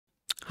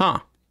Huh.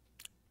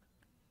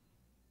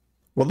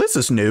 Well, this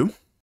is new.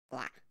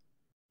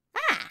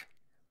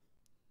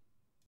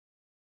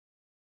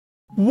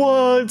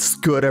 What's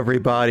good,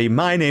 everybody?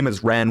 My name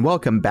is Ren.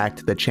 Welcome back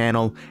to the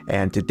channel,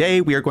 and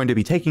today we are going to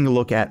be taking a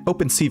look at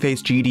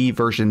OpenSeeFace-GD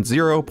version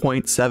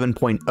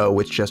 0.7.0,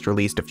 which just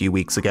released a few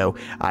weeks ago.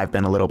 I've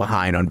been a little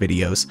behind on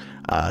videos,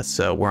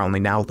 so we're only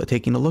now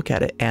taking a look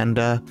at it, and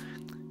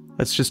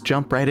let's just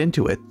jump right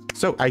into it.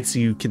 So as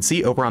you can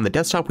see over on the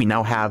desktop, we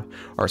now have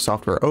our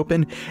software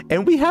open,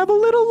 and we have a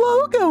little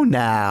logo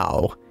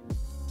now.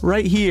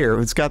 Right here,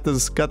 it's got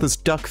this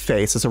duck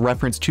face as a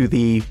reference to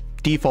the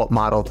default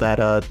model that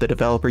the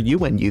developer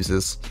Ewan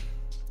uses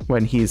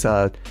when he's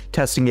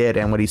testing it,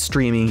 and when he's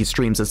streaming, he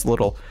streams this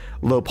little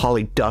low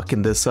poly duck,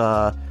 and this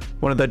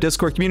one of the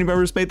Discord community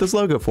members made this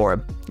logo for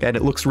him, and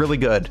it looks really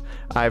good.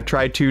 I've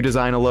tried to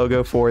design a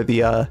logo for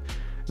the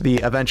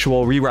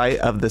eventual rewrite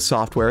of this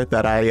software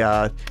that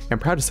I am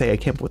proud to say I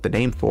came up with the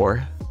name for,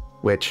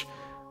 which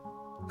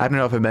I don't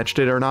know if I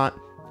mentioned it or not.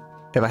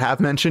 If I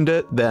have mentioned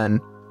it, then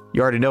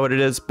you already know what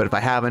it is, but if I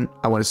haven't,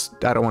 I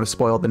don't want to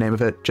spoil the name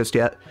of it just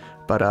yet.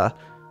 But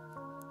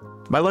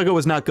my logo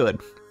was not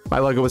good. My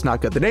logo was not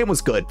good. The name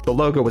was good. The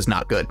logo was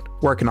not good.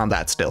 Working on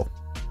that still.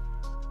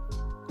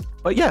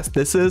 But yes,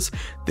 this is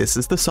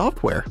the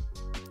software.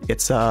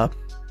 It's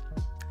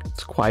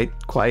quite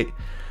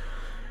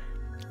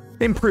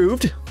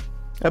improved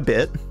a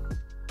bit.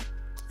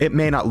 It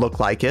may not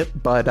look like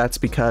it, but that's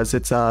because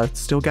it's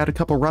still got a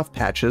couple rough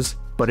patches,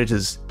 but it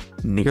is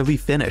nearly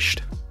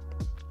finished.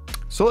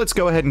 So let's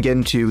go ahead and get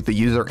into the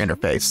user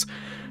interface.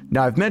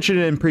 Now, I've mentioned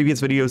in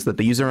previous videos that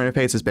the user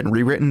interface has been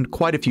rewritten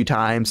quite a few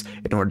times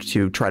in order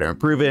to try to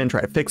improve it and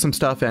try to fix some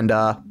stuff, and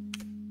oh,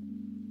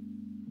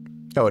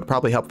 it'd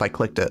probably help if I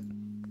clicked it.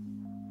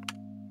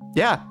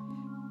 Yeah,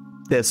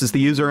 this is the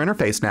user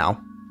interface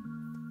now.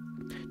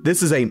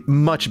 This is a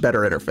much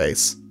better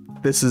interface.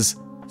 This is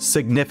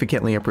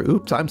significantly improved.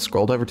 Oops, I'm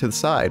scrolled over to the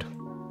side.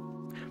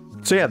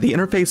 So yeah, the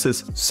interface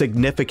is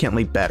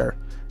significantly better.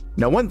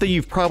 Now, one thing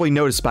you've probably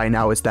noticed by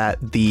now is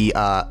that the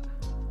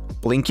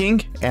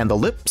blinking and the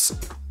lips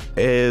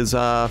is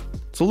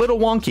it's a little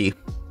wonky,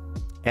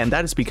 and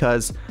that is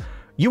because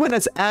Ewan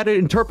has added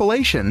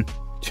interpolation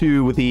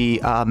to the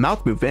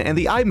mouth movement and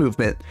the eye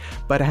movement,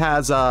 but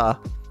has not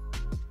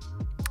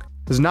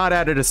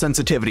added a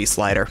sensitivity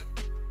slider.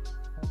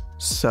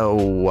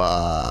 So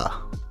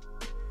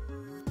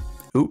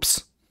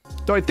oops.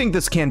 So I think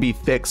this can be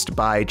fixed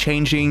by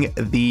changing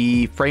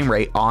the frame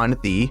rate on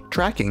the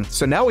tracking.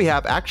 So now we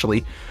have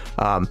actually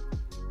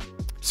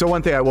so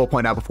one thing I will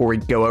point out before we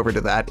go over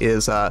to that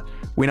is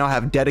we now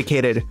have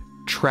dedicated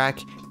track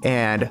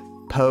and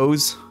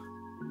pose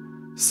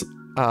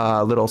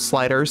little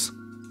sliders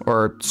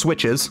or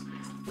switches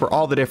for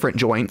all the different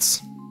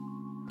joints.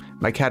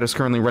 My cat is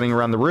currently running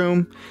around the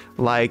room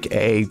like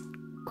a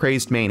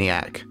crazed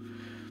maniac.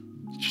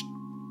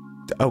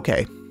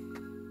 Okay.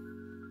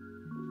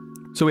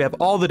 So we have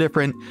all the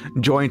different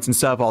joints and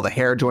stuff, all the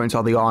hair joints,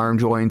 all the arm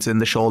joints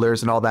and the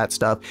shoulders and all that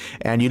stuff.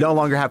 And you no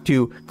longer have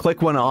to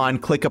click one on,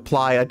 click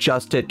apply,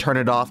 adjust it, turn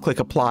it off, click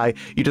apply.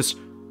 You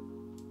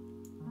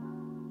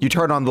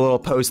turn on the little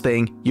pose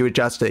thing, you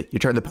adjust it, you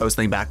turn the pose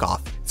thing back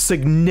off.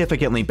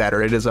 Significantly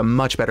better. It is a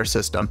much better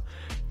system.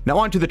 Now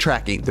on to the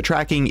tracking. The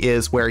tracking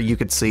is where you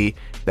could see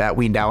that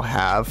we now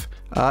have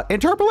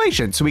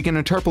interpolation. So we can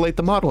interpolate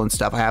the model and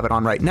stuff. I have it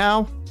on right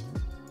now.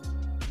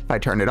 If I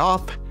turn it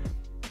off,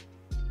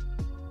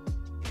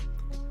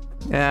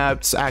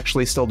 it's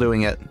actually still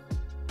doing it.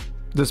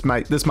 This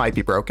might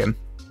be broken.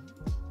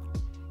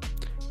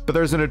 But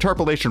there's an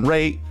interpolation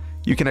rate.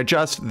 You can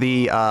adjust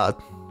the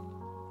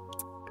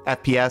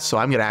FPS, so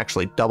I'm gonna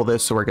actually double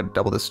this. So we're gonna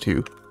double this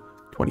to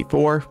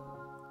 24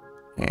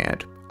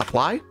 and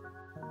apply.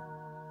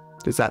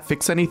 Does that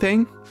fix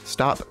anything?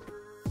 Stop.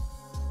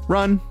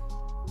 Run.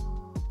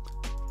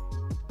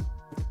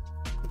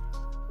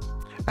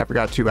 I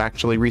forgot to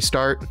actually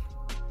restart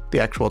the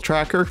actual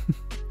tracker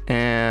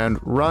and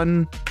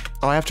run.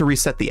 Oh, I have to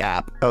reset the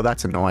app. Oh,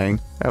 that's annoying.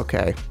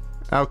 Okay.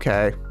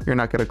 Okay. You're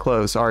not going to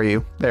close, are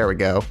you? There we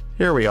go.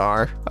 Here we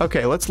are.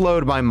 Okay, let's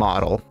load my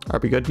model. Are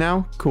we good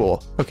now?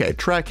 Cool. Okay,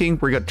 tracking.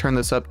 We're going to turn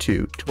this up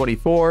to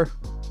 24.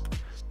 I'm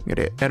going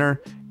to hit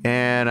enter,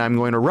 and I'm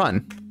going to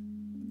run.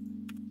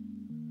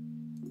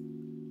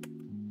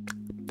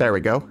 There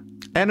we go.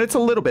 And it's a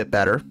little bit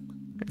better.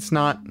 It's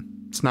not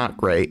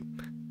great.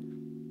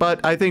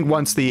 But I think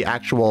once the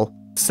actual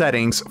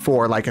settings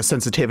for like a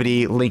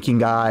sensitivity,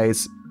 linking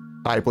eyes,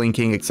 eye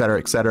blinking,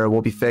 etc.,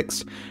 will be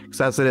fixed. Because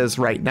as it is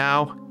right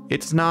now,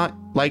 it's not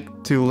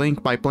like to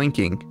link by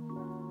blinking.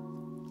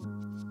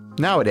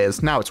 Now it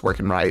is. Now it's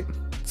working right.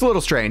 It's a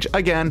little strange.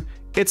 Again,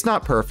 it's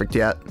not perfect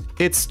yet.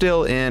 It's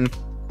still in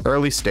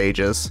early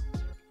stages.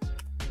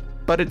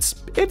 But it's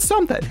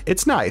something.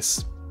 It's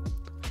nice.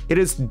 It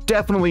is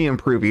definitely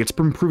improving. It's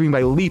improving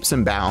by leaps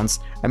and bounds.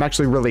 I'm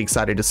actually really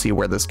excited to see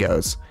where this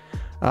goes.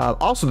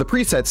 Also, the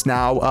presets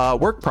now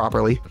work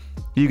properly.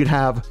 You can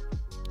have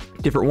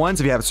different ones.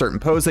 If you have a certain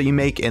pose that you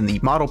make in the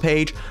model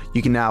page,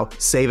 you can now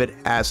save it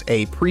as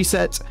a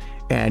preset,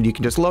 and you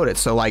can just load it.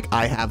 So like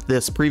I have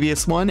this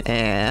previous one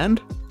and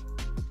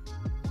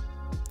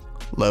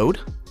load.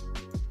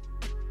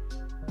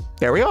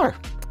 There we are.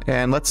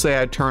 And let's say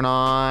I turn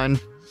on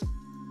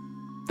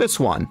this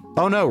one.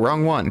 Oh no,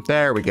 wrong one.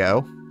 There we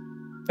go.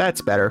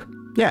 That's better.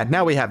 Yeah,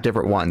 now we have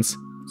different ones.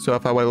 So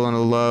if I want to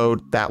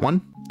load that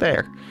one,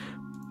 there.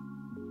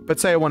 But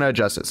say I want to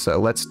adjust it. So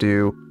let's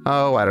do,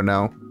 oh, I don't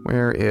know.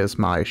 Where is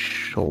my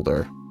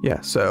shoulder?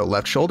 Yeah, so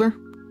left shoulder.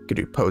 Gonna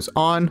do pose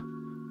on.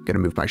 Gonna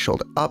move my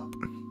shoulder up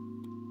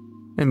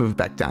and move it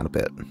back down a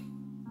bit.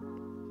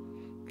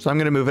 So I'm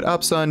gonna move it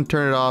up, son,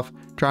 turn it off,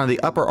 turn on the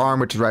upper arm,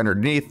 which is right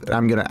underneath, and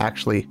I'm gonna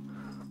actually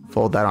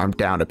fold that arm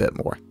down a bit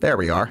more. There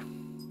we are.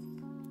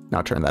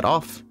 Now turn that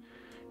off.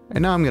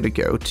 And now I'm gonna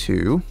go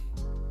to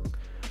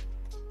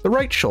the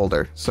right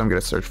shoulder. So I'm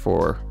gonna search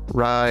for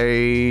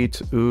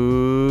right,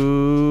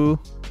 ooh,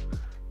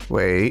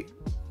 wait,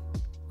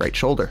 right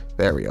shoulder.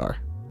 There we are.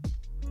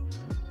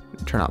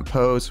 Turn on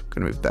pose,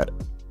 gonna move that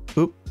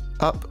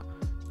up,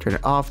 turn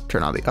it off,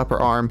 turn on the upper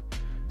arm,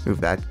 move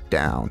that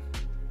down.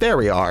 There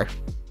we are.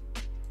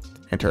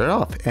 And turn it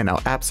off. And now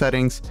app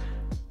settings,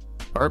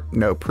 or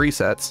no,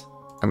 presets.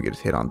 I'm going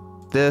to hit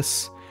on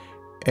this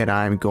and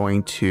I'm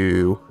going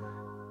to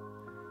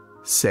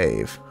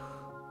save.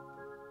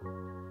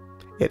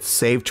 It's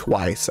saved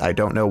twice. I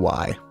don't know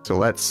why. So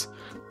let's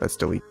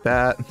delete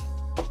that.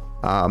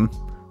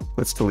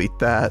 Let's delete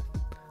that.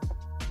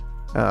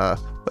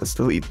 Let's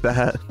delete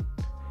that.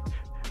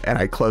 And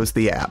I close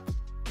the app.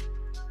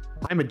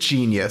 I'm a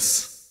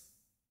genius.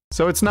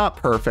 So it's not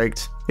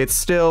perfect. It's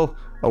still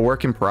a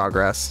work in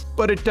progress,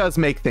 but it does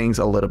make things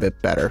a little bit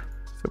better.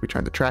 So we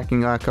turn the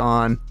tracking lock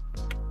on.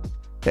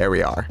 There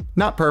we are.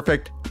 Not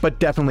perfect, but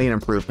definitely an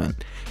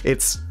improvement.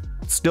 It's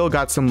still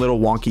got some little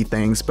wonky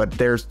things, but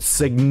there's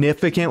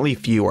significantly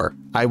fewer.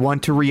 I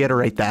want to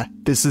reiterate that.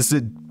 This is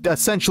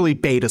essentially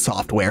beta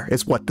software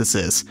is what this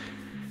is.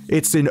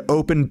 It's an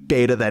open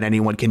beta that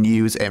anyone can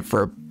use, and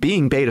for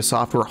being beta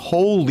software,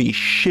 holy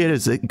shit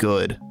is it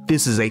good.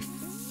 This is a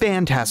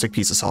fantastic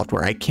piece of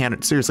software. I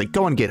can't, seriously,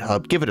 go on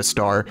GitHub, give it a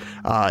star.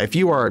 If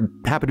you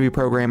happen to be a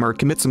programmer,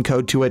 commit some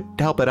code to it,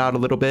 help it out a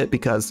little bit,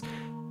 because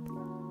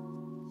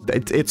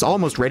it's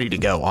almost ready to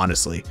go,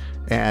 honestly.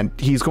 And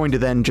he's going to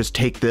then just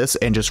take this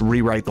and just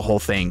rewrite the whole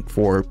thing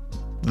for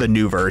the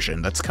new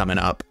version that's coming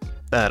up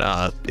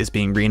that is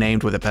being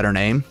renamed with a better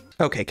name.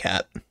 Okay,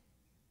 cat.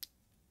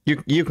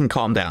 You can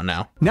calm down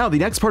now. Now, the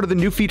next part of the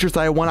new features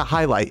that I want to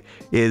highlight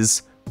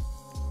is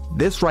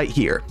this right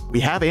here. We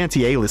have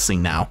anti-aliasing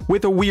now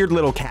with a weird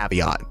little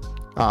caveat.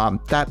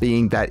 That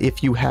being that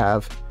if you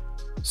have,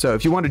 so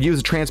if you want to use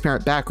a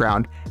transparent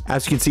background,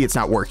 as you can see, it's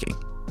not working.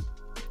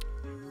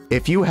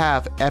 If you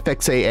have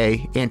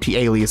FXAA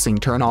anti-aliasing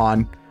turn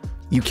on,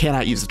 you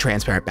cannot use the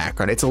transparent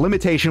background. It's a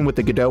limitation with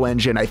the Godot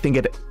engine. I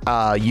think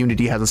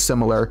Unity has a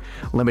similar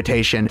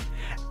limitation.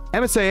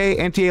 MSAA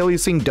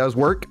anti-aliasing does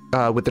work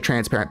with the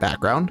transparent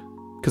background,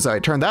 because I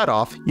turn that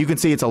off, you can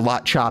see it's a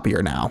lot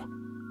choppier now.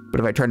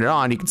 But if I turn it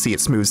on, you can see it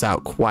smooths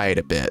out quite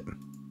a bit.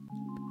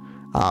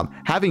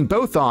 Having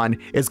both on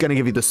is going to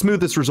give you the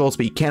smoothest results,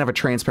 but you can't have a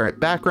transparent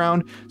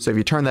background. So if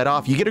you turn that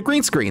off, you get a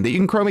green screen that you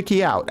can chroma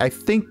key out. I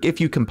think if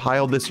you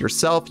compile this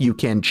yourself, you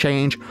can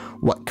change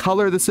what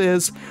color this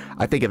is.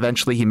 I think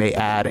eventually he may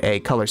add a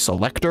color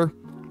selector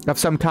of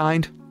some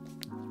kind,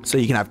 so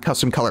you can have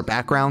custom color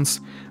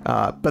backgrounds.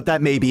 But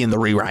that may be in the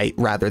rewrite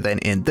rather than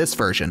in this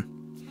version.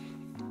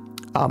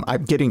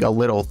 I'm getting a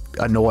little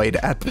annoyed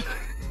at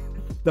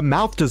the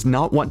mouth does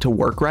not want to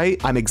work right.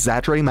 I'm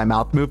exaggerating my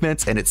mouth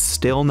movements and it's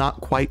still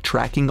not quite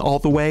tracking all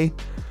the way.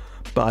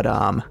 But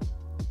I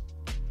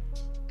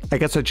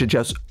guess I should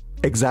just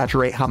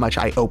exaggerate how much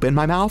I open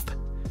my mouth.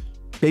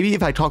 Maybe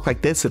if I talk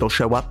like this, it'll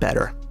show up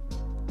better.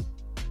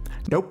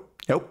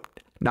 Nope,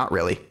 not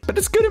really. But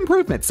it's good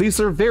improvements. These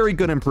are very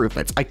good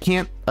improvements. I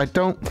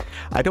don't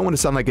want to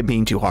sound like I'm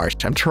being too harsh.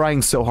 I'm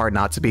trying so hard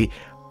not to be.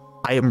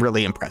 I am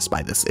really impressed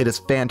by this. It is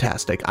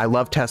fantastic. I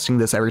love testing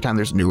this every time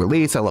there's a new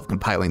release. I love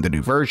compiling the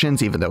new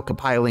versions, even though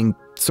compiling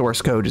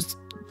source code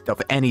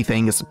of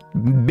anything is a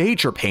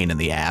major pain in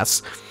the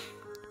ass.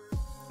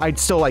 I'd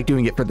still like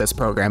doing it for this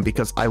program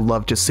because I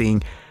love just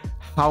seeing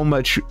how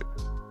much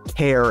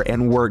care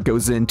and work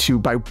goes into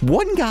by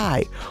one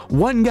guy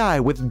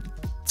with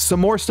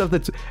some more stuff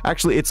that's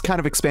actually, it's kind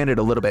of expanded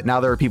a little bit.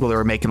 Now there are people that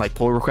are making like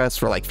pull requests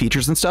for like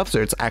features and stuff,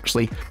 so it's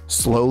actually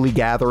slowly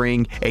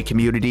gathering a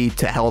community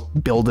to help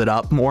build it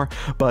up more.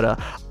 But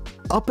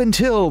up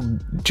until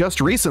just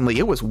recently,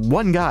 it was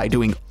one guy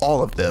doing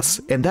all of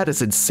this, and that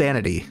is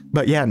insanity.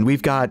 But yeah, and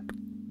we've got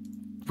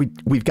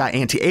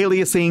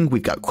anti-aliasing,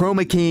 we've got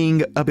chroma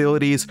keying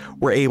abilities.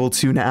 We're able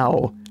to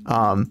now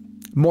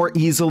more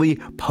easily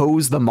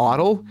pose the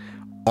model.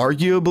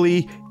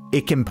 Arguably,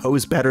 it can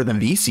pose better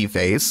than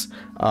VSeeFace,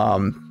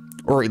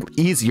 or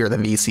easier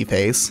than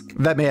VSeeFace.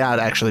 That may not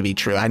actually be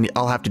true.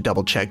 I'll have to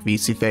double check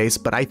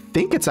VSeeFace, but I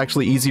think it's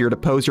actually easier to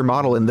pose your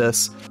model in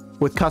this.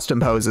 with custom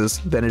poses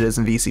than it is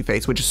in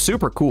VSeeFace, which is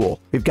super cool.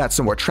 We've got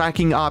some more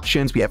tracking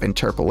options. We have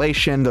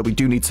interpolation, though we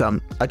do need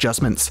some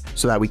adjustments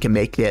so that we can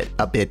make it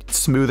a bit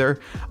smoother.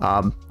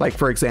 Like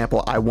for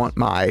example, I want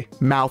my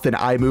mouth and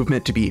eye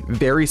movement to be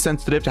very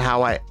sensitive to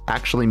how I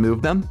actually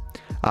move them.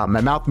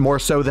 My mouth more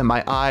so than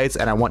my eyes,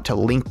 and I want to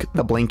link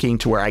the blinking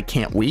to where I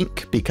can't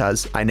wink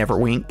because I never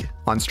wink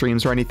on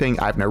streams or anything.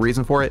 I have no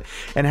reason for it.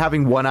 And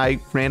having one eye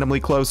randomly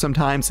closed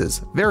sometimes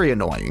is very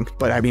annoying.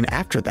 But I mean,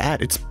 after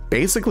that, it's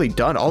basically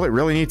done. All it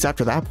really needs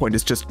after that point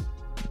is just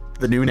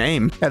the new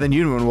name. And then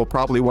Union will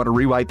probably want to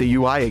rewrite the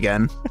UI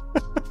again.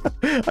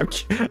 I'm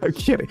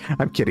kidding.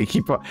 I'm kidding.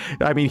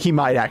 I mean, he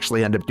might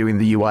actually end up doing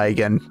the UI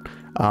again.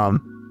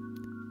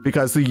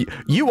 Because the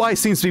UI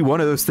seems to be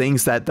one of those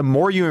things that the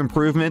more you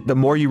improve it, the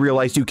more you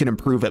realize you can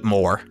improve it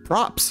more.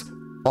 Props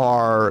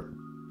are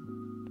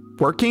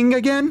working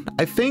again,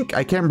 I think.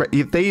 I can't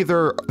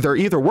remember. They're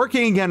either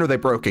working again or they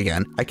broke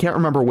again. I can't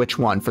remember which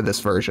one for this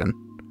version.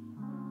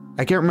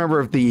 I can't remember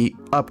if the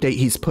update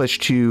he's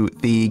pushed to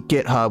the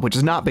GitHub, which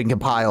has not been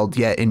compiled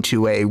yet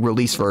into a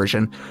release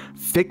version,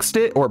 fixed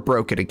it or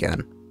broke it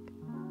again.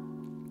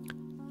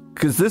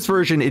 Because this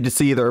version, it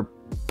is either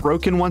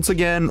broken once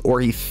again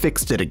or he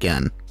fixed it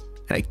again.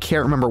 And I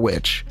can't remember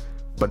which,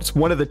 but it's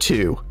one of the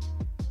two.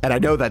 And I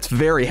know that's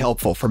very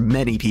helpful for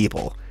many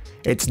people.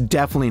 It's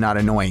definitely not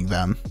annoying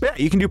them. But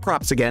yeah, you can do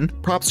props again.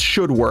 Props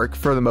should work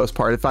for the most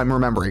part, if I'm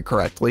remembering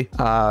correctly.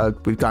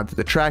 We've gone through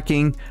the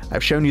tracking.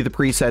 I've shown you the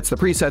presets. The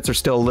presets are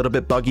still a little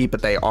bit buggy,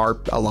 but they are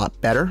a lot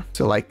better.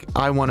 So like,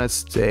 I want to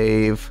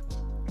save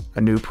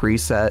a new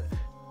preset.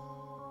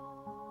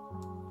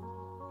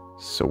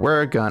 So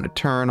we're gonna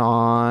turn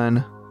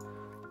on,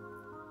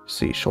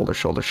 see, shoulder,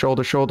 shoulder,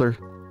 shoulder, shoulder.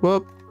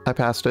 Whoop, I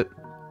passed it.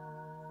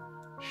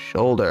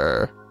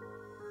 Shoulder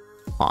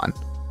on.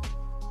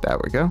 There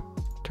we go.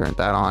 Turn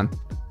that on.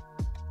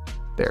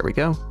 There we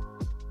go.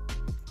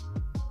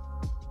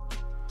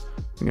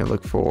 I'm gonna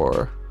look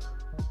for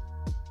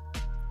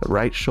the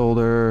right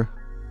shoulder.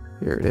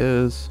 Here it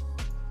is.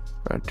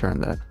 We're gonna turn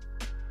that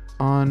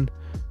on.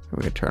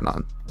 We're gonna turn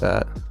on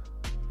that.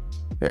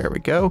 There we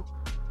go.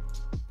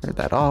 Turn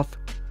that off.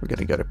 We're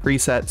gonna go to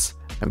presets.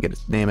 I'm gonna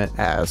name it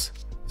as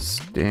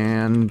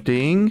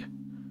standing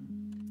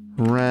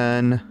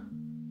Ren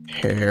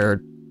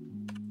hair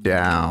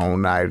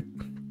down. I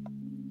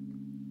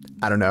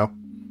don't know.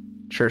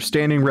 Sure,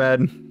 standing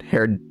red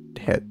hair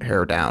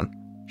down.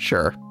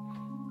 Sure.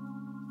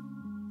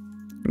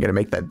 I'm gonna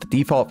make that the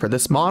default for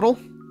this model.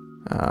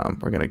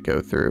 We're gonna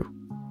go through.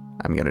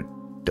 I'm gonna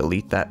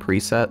delete that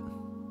preset.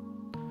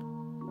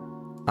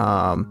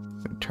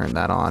 Turn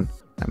that on.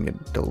 I'm gonna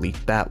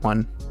delete that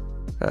one.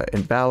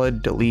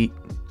 Invalid, delete.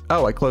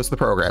 Oh, I closed the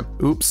program.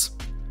 Oops.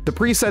 The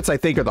presets, I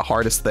think, are the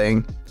hardest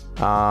thing.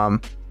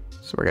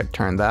 So we're gonna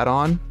turn that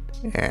on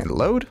and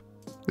load.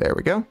 There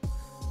we go.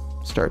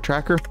 Start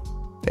tracker.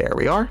 There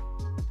we are.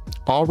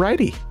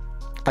 Alrighty.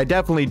 I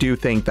definitely do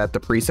think that the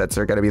presets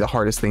are gonna be the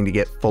hardest thing to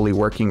get fully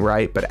working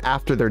right, but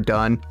after they're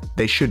done,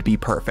 they should be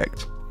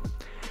perfect.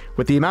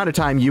 With the amount of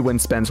time Ewan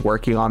spends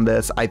working on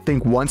this, I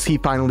think once he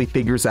finally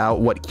figures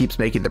out what keeps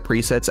making the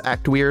presets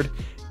act weird,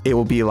 it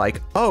will be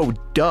like, oh,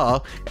 duh,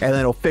 and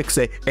then it'll fix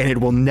it, and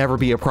it will never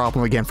be a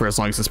problem again for as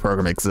long as this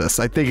program exists.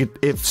 I think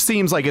it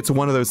seems like it's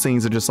one of those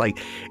things that just like,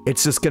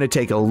 it's just going to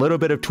take a little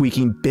bit of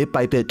tweaking bit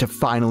by bit to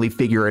finally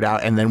figure it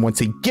out, and then once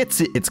he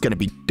gets it, it's going to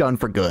be done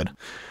for good.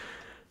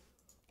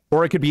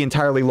 Or it could be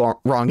entirely wrong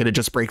and it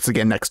just breaks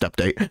again next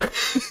update.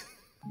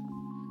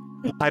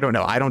 I don't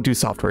know. I don't do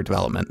software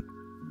development.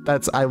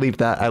 I leave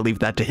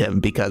that to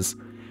him because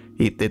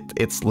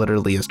it's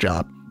literally his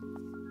job.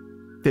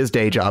 His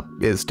day job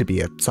is to be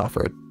a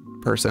software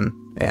person,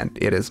 and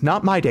it is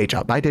not my day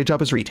job. My day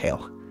job is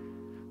retail.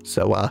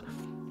 So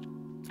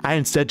I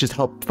instead just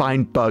help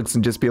find bugs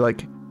and just be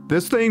like,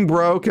 this thing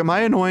broke. Am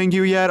I annoying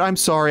you yet? I'm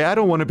sorry. I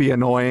don't want to be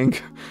annoying.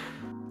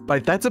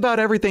 But that's about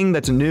everything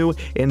that's new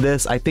in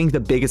this. I think the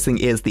biggest thing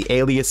is the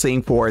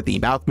aliasing for the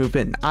mouth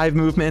movement and eye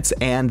movements,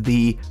 and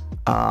the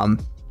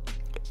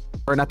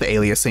or not the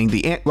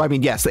aliasing, I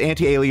mean, yes, the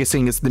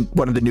anti-aliasing is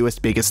one of the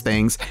newest, biggest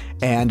things,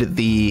 and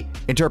the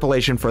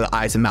interpolation for the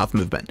eyes and mouth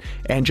movement,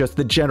 and just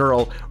the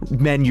general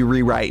menu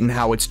rewrite and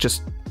how it's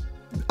just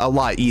a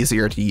lot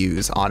easier to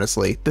use,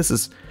 honestly. This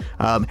is,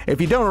 if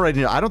you don't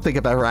already know, I don't think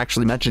I've ever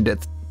actually mentioned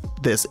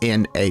this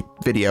in a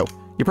video.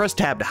 You press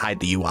tab to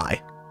hide the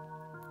UI.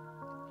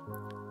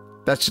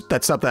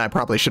 That's something I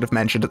probably should have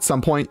mentioned at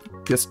some point.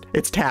 Just,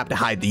 it's tab to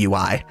hide the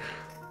UI.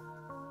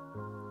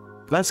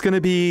 That's going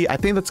to be, I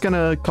think that's going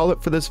to call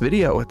it for this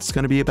video. It's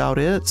going to be about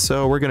it.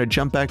 So we're going to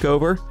jump back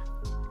over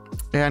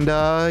and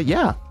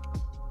yeah.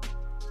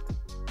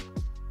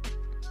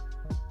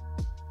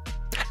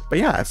 But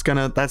yeah,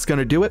 that's going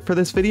to do it for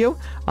this video.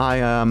 I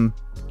am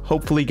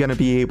hopefully going to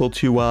be able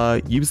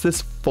to use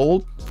this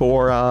for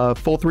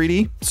full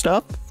 3D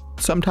stuff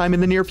sometime in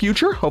the near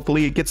future.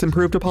 Hopefully it gets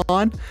improved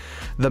upon.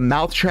 The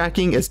mouth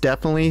tracking is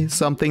definitely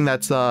something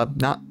that's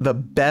not the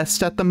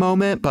best at the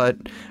moment, but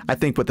I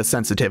think with the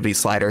sensitivity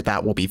slider,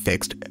 that will be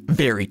fixed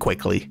very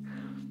quickly.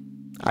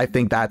 I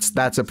think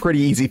that's a pretty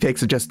easy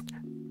fix of just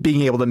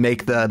being able to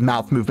make the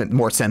mouth movement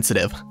more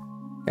sensitive.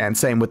 And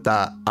same with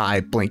the eye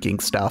blinking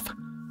stuff.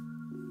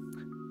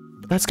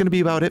 But that's going to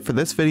be about it for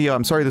this video.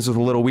 I'm sorry this was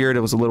a little weird.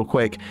 It was a little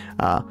quick.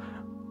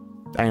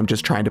 I am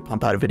just trying to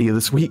pump out a video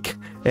this week,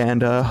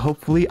 and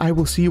hopefully I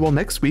will see you all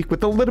next week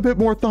with a little bit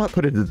more thought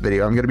put into the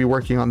video. I'm going to be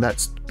working on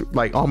that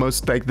like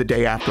almost like the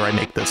day after I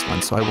make this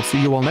one, so I will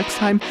see you all next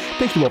time.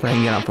 Thank you all for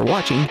hanging out and for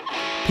watching.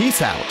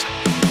 Peace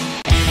out.